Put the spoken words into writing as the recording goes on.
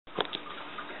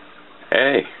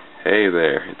Hey, hey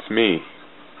there, it's me.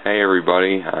 Hey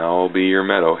everybody, I'll be your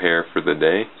meadow hare for the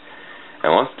day.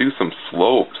 And let's do some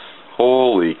slopes.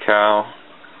 Holy cow.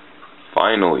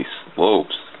 Finally,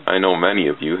 slopes. I know many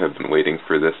of you have been waiting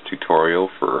for this tutorial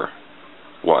for,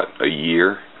 what, a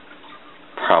year?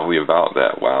 Probably about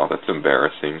that. Wow, that's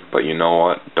embarrassing. But you know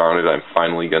what? Darn it, I'm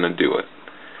finally gonna do it.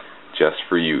 Just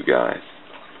for you guys.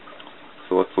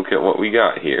 So let's look at what we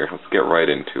got here. Let's get right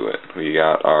into it. We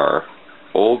got our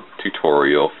old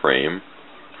tutorial frame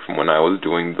from when I was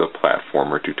doing the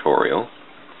platformer tutorial.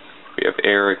 We have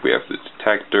Eric, we have the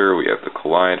detector, we have the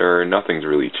collider. Nothing's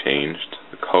really changed.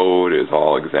 The code is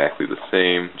all exactly the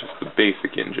same, just the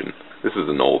basic engine. This is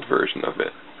an old version of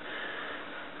it.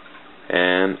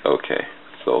 And okay,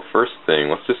 so first thing,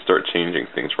 let's just start changing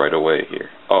things right away here.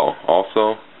 Oh,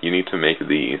 also, you need to make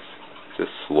these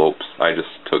just slopes. I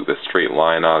just took this straight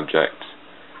line object,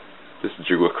 just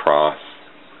drew across,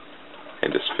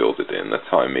 and just filled it in. That's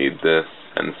how I made this.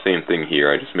 And the same thing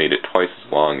here, I just made it twice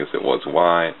as long as it was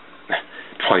wide.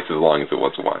 Twice as long as it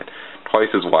was wide. Twice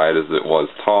as wide as it was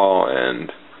tall,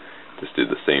 and just did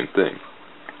the same thing.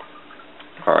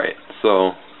 Alright,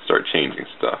 so start changing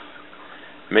stuff.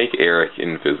 Make Eric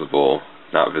invisible,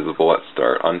 not visible at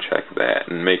start, uncheck that,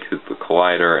 and make the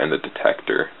collider and the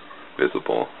detector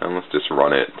visible. And let's just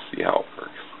run it and see how it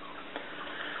works.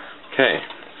 Okay,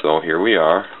 so here we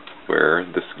are, where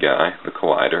this guy, the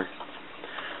collider,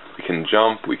 we can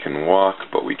jump, we can walk,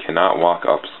 but we cannot walk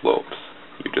up slopes.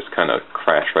 You just kind of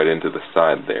crash right into the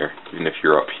side there. Even if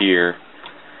you're up here,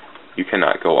 you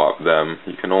cannot go up them.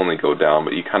 You can only go down,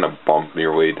 but you kind of bump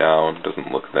your way down.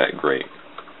 Doesn't look that great.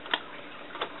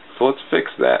 So let's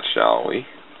fix that, shall we?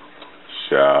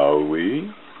 Shall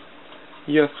we?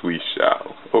 Yes, we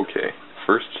shall. Okay,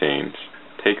 first change.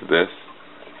 Take this,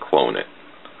 clone it.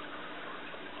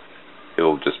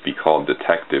 It'll just be called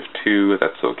Detective 2.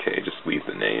 That's okay, just leave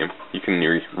the name. You can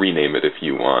rename it if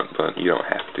you want, but you don't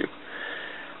have to.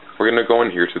 We're going to go in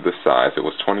here to the size. It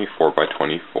was 24 by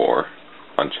 24.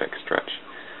 Uncheck stretch.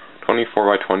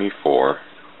 24 by 24.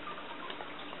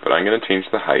 But I'm going to change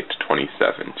the height to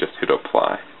 27. Just hit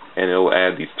apply. And it'll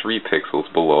add these 3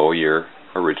 pixels below your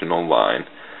original line.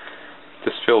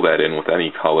 Just fill that in with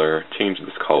any color. Change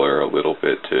this color a little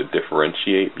bit to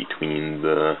differentiate between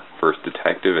the first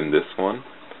detective and this one.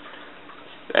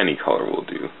 Any color will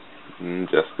do. And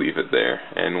just leave it there.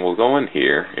 And we'll go in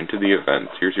here into the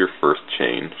events. Here's your first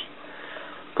change.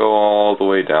 Go all the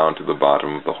way down to the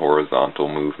bottom of the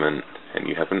horizontal movement. And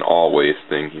you have an always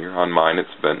thing here. On mine it's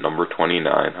event number 29.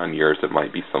 On yours it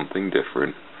might be something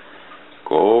different.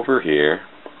 Go over here.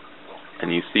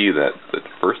 And you see that the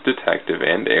first detective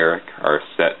and Eric are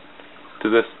set to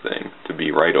this thing to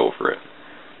be right over it.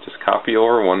 Just copy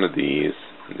over one of these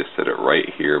and just set it right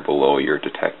here below your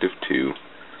detective 2.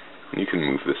 And you can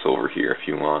move this over here if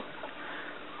you want.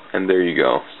 And there you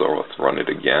go. So let's run it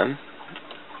again.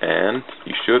 And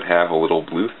you should have a little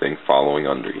blue thing following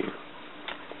under you.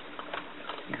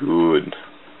 Good.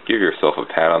 Give yourself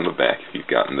a pat on the back if you've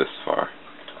gotten this far.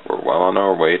 We're well on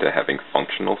our way to having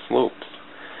functional slopes.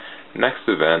 Next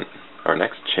event, our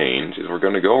next change, is we're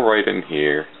going to go right in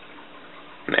here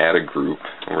and add a group,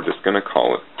 and we're just going to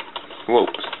call it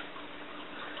slopes.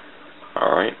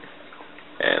 Alright,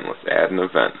 and let's add an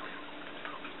event.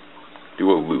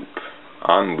 Do a loop.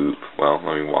 On loop, well,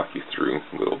 let me walk you through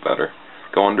a little better.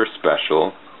 Go under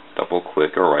special, double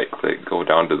click or right click, go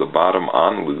down to the bottom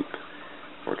on loop.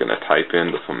 We're going to type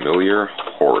in the familiar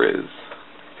horiz.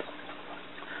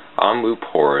 On loop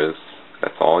horiz,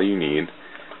 that's all you need.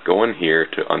 Go in here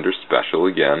to under special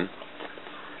again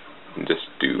and just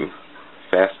do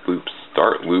fast loop,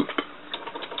 start loop,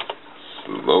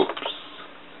 slopes.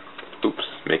 Oops,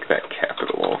 make that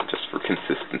capital just for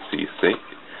consistency's sake.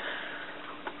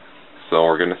 So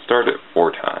we're going to start it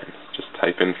 4 times. Just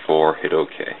type in 4, hit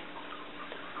OK.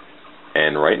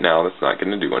 And right now that's not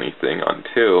going to do anything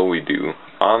until we do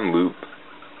on loop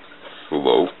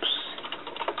slopes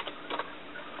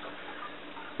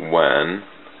when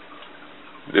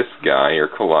this guy, or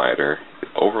collider, is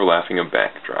overlapping a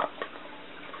backdrop.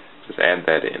 Just add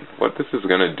that in. What this is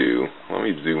going to do, let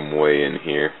me zoom way in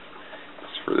here,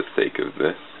 just for the sake of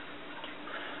this.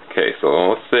 Okay, so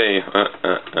let's say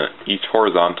each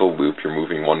horizontal loop you're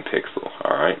moving 1 pixel.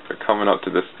 Alright, they're coming up to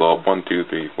this slope, 1, 2,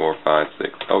 3, 4, 5, 6.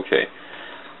 Okay,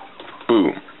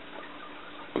 boom.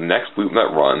 The next loop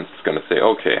that runs is going to say,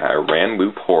 okay, I ran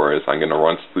loop horiz, I'm going to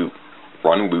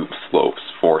run loop slopes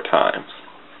 4 times.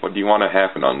 What do you want to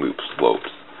happen on loop slopes?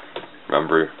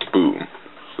 Remember, boom.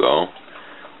 So,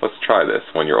 let's try this.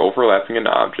 When you're overlapping an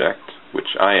object,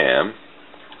 which I am,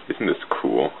 isn't this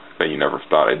cool? I bet you never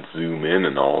thought I'd zoom in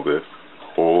and all this.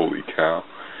 Holy cow.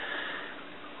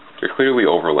 You're clearly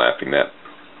overlapping that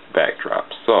backdrop.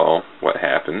 So what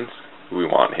happens? We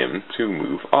want him to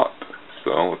move up.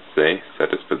 So let's say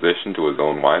set his position to his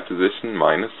own Y position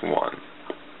 -1.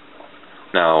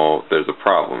 Now there's a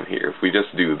problem here. If we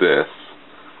just do this,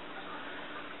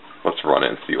 let's run it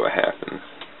and see what happens.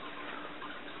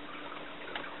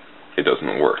 It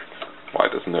doesn't work. Why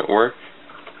doesn't it work?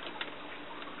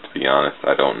 To be honest,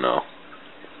 I don't know.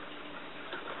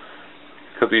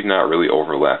 Because he's not really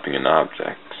overlapping an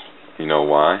object. You know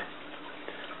why?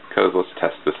 Because let's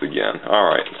test this again.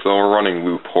 Alright, so we're running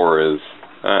loop horiz.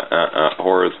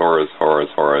 Horiz.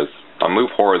 On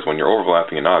loop horiz, when you're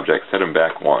overlapping an object, set him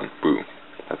back 1. Boom.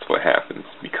 That's what happens.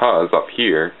 Because up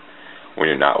here, when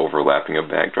you're not overlapping a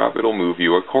backdrop, it'll move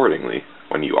you accordingly.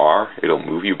 When you are, it'll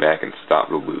move you back and stop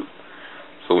the loop.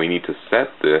 So we need to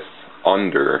set this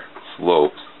under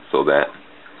slopes so that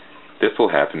this will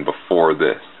happen before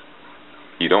this.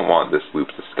 You don't want this loop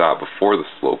to stop before the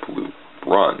slope loop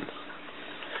runs.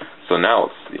 So now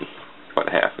let's see what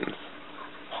happens.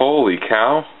 Holy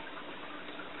cow!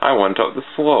 I went up the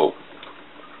slope.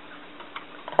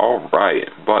 Alright,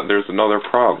 but there's another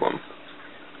problem.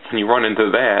 When you run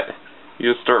into that,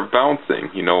 you just start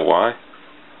bouncing. You know why?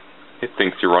 It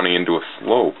thinks you're running into a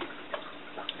slope.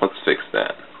 Let's fix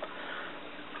that.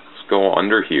 Let's go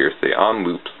under here, say on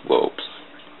loop slopes.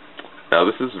 Now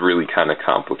this is really kind of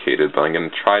complicated, but I'm going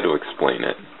to try to explain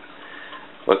it.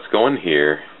 Let's go in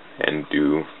here and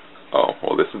do, oh,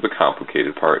 well this is the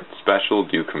complicated part. Special,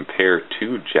 do compare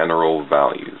two general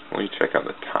values. Let me check on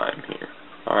the time here.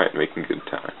 Alright, making good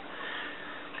time.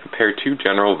 Compare two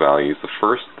general values. The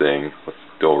first thing, let's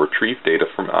go retrieve data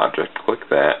from object, click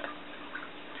that,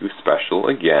 do special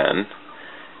again,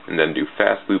 and then do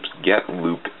fast loops get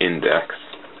loop index,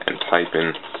 and type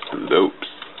in slopes.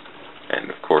 And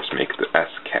of course make the S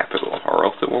capital, or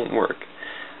else it won't work.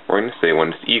 We're going to say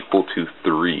when it's equal to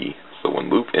 3. So when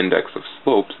loop index of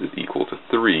slopes is equal to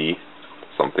 3,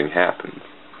 something happens.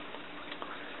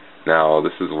 Now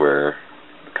this is where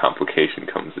the complication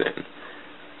comes in.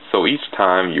 So each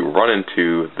time you run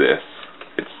into this,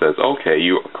 it says, okay,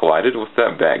 you collided with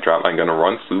that backdrop, I'm going to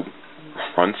run loop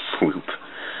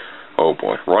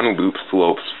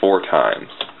slopes 4 times.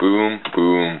 Boom,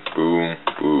 boom, boom,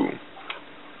 boom.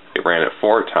 It ran it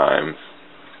 4 times,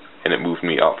 and it moved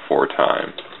me up 4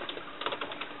 times.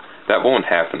 That won't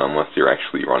happen unless you're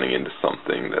actually running into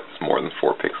something that's more than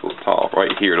 4 pixels tall.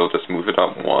 Right here, it'll just move it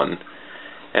up 1,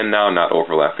 and now not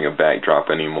overlapping a backdrop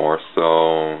anymore,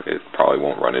 so it probably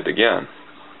won't run it again.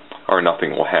 Or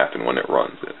nothing will happen when it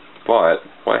runs it. But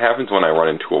what happens when I run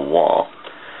into a wall?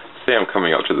 Say I'm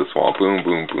coming up to this wall, boom,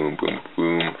 boom, boom, boom,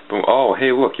 boom, boom. Oh,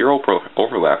 hey, look, you're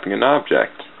overlapping an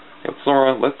object. Let's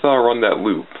run that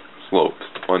loop. Slopes.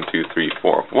 1, 2, 3,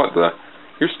 4. What the?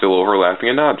 You're still overlapping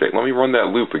an object. Let me run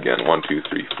that loop again. 1, 2,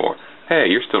 3, 4. Hey,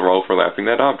 you're still overlapping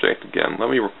that object again. Let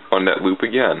me run that loop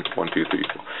again. 1, 2, 3,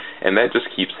 4. And that just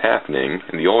keeps happening,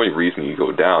 and the only reason you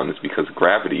go down is because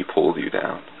gravity pulls you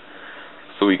down.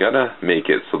 So we gotta make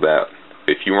it so that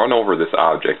if you run over this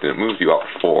object and it moves you up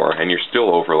 4, and you're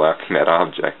still overlapping that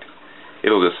object,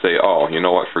 it'll just say, oh, you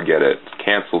know what, forget it.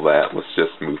 Cancel that. Let's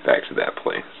just move back to that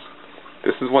place.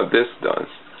 This is what this does.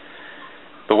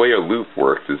 The way a loop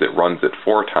works is it runs it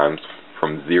 4 times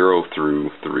from 0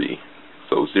 through 3.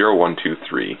 So 0, 1, 2,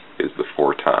 3 is the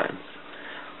 4 times.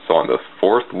 So on the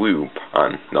 4th loop,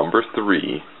 on number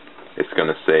 3, it's going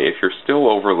to say, if you're still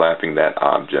overlapping that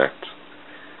object,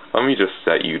 let me just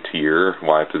set you to your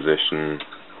Y position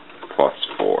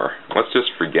 +4. Let's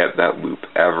just forget that loop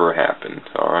ever happened,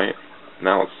 alright?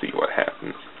 Now let's see what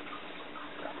happens.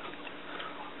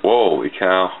 Holy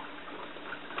cow.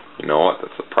 You know what?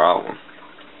 That's a problem.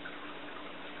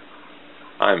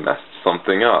 I messed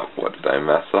something up. What did I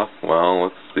mess up? Well,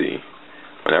 let's see.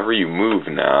 Whenever you move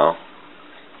now,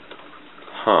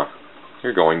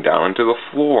 you're going down into the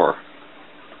floor.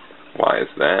 Why is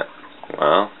that?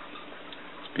 Well,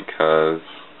 it's because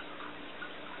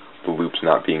the loop's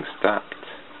not being stopped.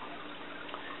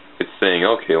 It's saying,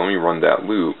 okay, let me run that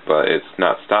loop, but it's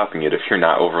not stopping it if you're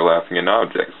not overlapping an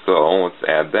object. So let's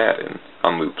add that in.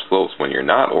 On loop slopes, when you're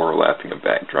not overlapping a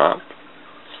backdrop,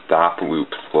 stop loop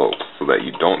slopes so that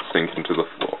you don't sink into the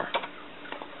floor.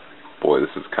 Boy,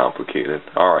 this is complicated.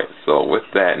 Alright, so with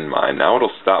that in mind, now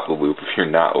it'll stop the loop if you're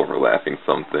not overlapping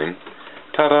something.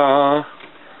 Ta-da!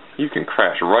 You can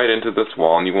crash right into this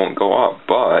wall and you won't go up,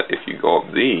 but if you go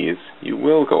up these, you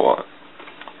will go up.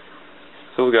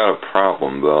 Still got a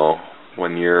problem though.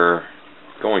 When you're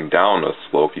going down a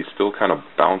slope, you still kind of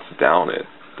bounce down it.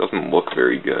 Doesn't look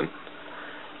very good.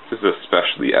 This is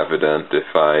especially evident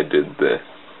if I did this.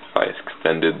 If I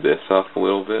extended this up a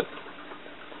little bit.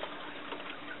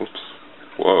 Oops.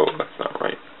 Whoa,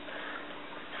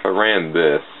 ran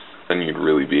this, then you'd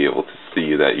really be able to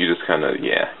see that you just kind of,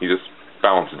 you just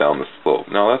bounce down the slope.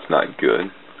 No, that's not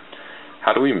good.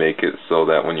 How do we make it so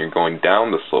that when you're going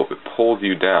down the slope, it pulls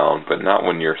you down, but not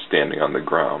when you're standing on the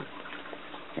ground?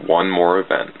 One more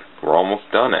event. We're almost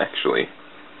done, actually.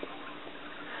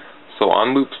 So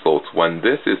on loop slopes, when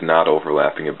this is not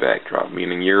overlapping a backdrop,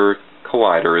 meaning your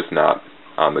collider is not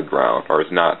on the ground, or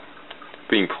is not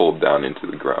being pulled down into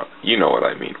the ground. You know what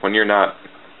I mean. When you're not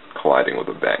colliding with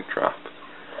a backdrop.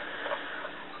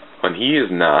 When he is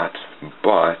not,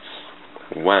 but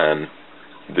when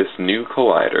this new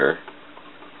collider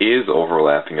is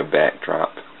overlapping a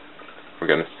backdrop, we're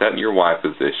going to set your Y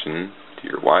position to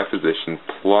your Y position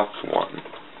plus 1.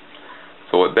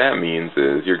 So what that means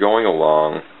is you're going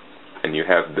along and you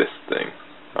have this thing,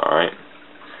 alright?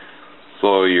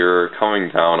 So you're coming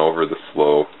down over the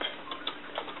slope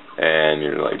and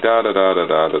you're like da da da da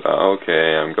da da da,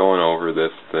 okay, I'm going over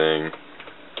this thing.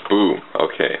 Boom,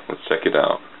 okay, let's check it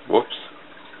out. Whoops.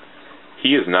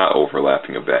 He is not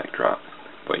overlapping a backdrop,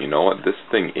 but you know what? This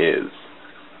thing is.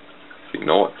 So you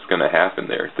know what's going to happen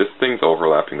there. If this thing's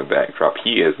overlapping the backdrop,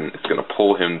 he isn't. It's going to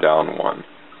pull him down 1.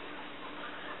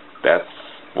 That's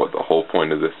what the whole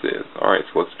point of this is. Alright,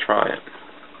 so let's try it.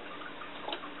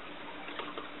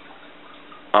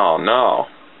 Oh no.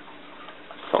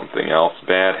 Something else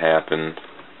bad happened.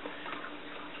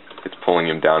 It's pulling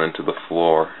him down into the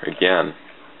floor again.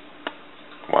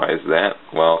 Why is that?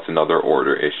 Well, it's another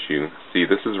order issue. See,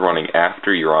 this is running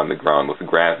after you're on the ground with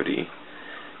gravity.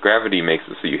 Gravity makes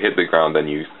it so you hit the ground, then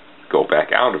you go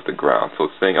back out of the ground. So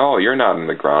it's saying, oh, you're not in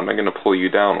the ground, I'm going to pull you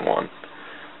down 1.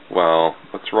 Well,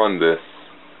 let's run this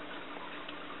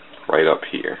right up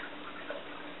here.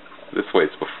 This way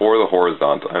it's before the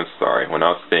horizontal. I'm sorry, when I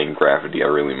was saying gravity, I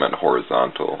really meant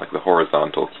horizontal. Like the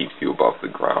horizontal keeps you above the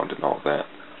ground and all that.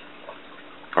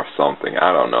 Or something,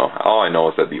 I don't know. All I know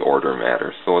is that the order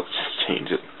matters, so let's just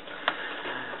change it.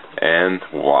 And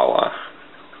voila.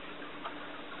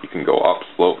 You can go up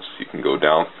slopes, you can go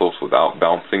down slopes without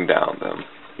bouncing down them.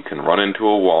 You can run into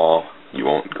a wall, you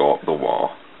won't go up the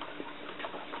wall.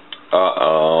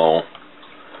 Uh-oh.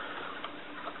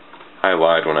 I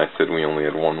lied when I said we only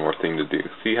had one more thing to do.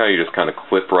 See how you just kind of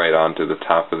clip right onto the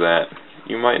top of that?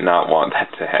 You might not want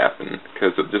that to happen,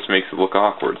 because it just makes it look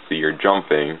awkward. See, you're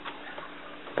jumping,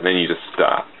 and then you just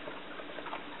stop.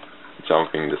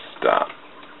 Jumping to stop.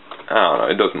 I don't know,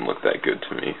 it doesn't look that good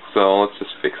to me. So let's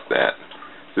just fix that.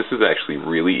 This is actually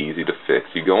really easy to fix.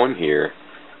 You go in here,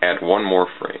 add one more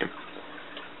frame.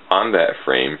 On that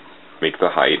frame, make the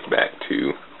height back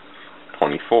to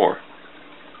 24.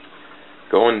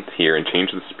 Go in here and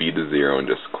change the speed to 0 and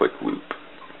just click loop.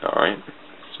 Alright?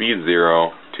 Speed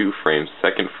 0, 2 frames,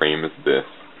 second frame is this.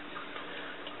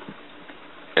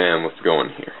 And let's go in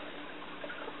here.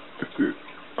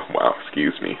 Wow,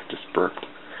 excuse me, just burped.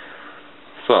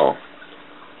 So,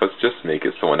 let's just make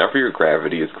it so whenever your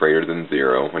gravity is greater than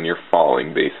 0, when you're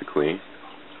falling basically,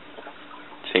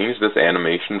 change this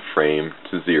animation frame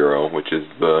to 0, which is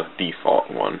the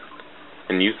default one,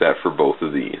 and use that for both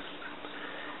of these.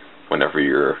 Whenever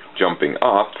you're jumping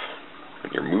up,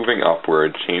 when you're moving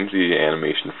upward, change the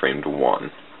animation frame to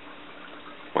 1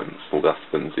 when it's less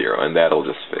than 0, and that'll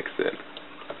just fix it.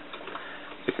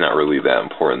 It's not really that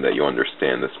important that you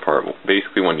understand this part.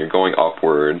 Basically, when you're going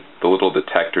upward, the little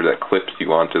detector that clips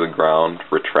you onto the ground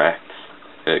retracts,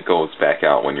 and it goes back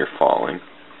out when you're falling.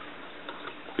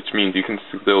 Which means you can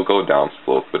still go down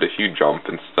slope, but if you jump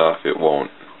and stuff, it won't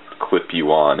clip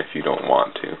you on if you don't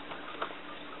want to.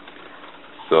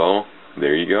 So,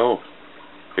 there you go.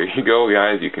 There you go,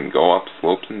 guys. You can go up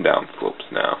slopes and down slopes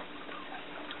now.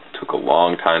 It took a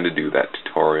long time to do that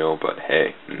tutorial, but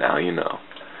hey, now you know.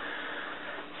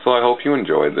 So I hope you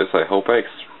enjoyed this. I hope I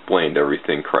explained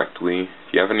everything correctly.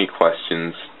 If you have any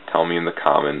questions, tell me in the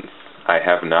comments. I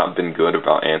have not been good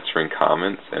about answering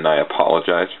comments, and I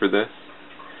apologize for this.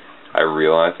 I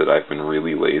realize that I've been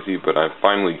really lazy, but I'm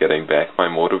finally getting back my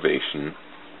motivation.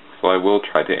 So I will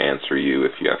try to answer you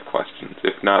if you have questions.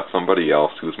 If not, somebody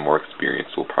else who's more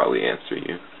experienced will probably answer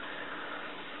you.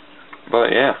 But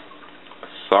yeah,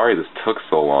 sorry this took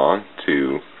so long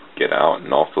to get out,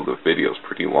 and also the video's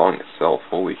pretty long itself.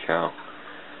 Holy cow.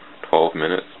 12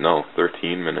 minutes? No,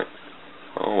 13 minutes.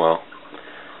 Oh well.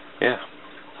 Yeah.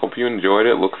 Hope you enjoyed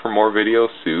it. Look for more videos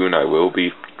soon. I will be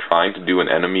trying to do an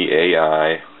enemy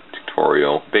AI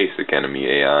tutorial. Basic enemy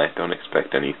AI. Don't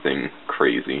expect anything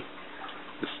crazy.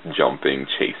 Just jumping,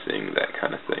 chasing, that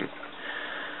kind of thing.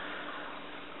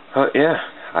 Yeah,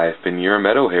 I've been your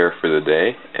Meadowhair for the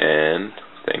day, and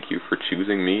thank you for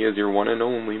choosing me as your one and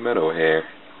only Meadowhair.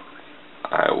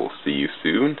 I will see you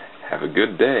soon. Have a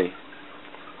good day.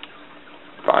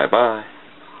 Bye-bye.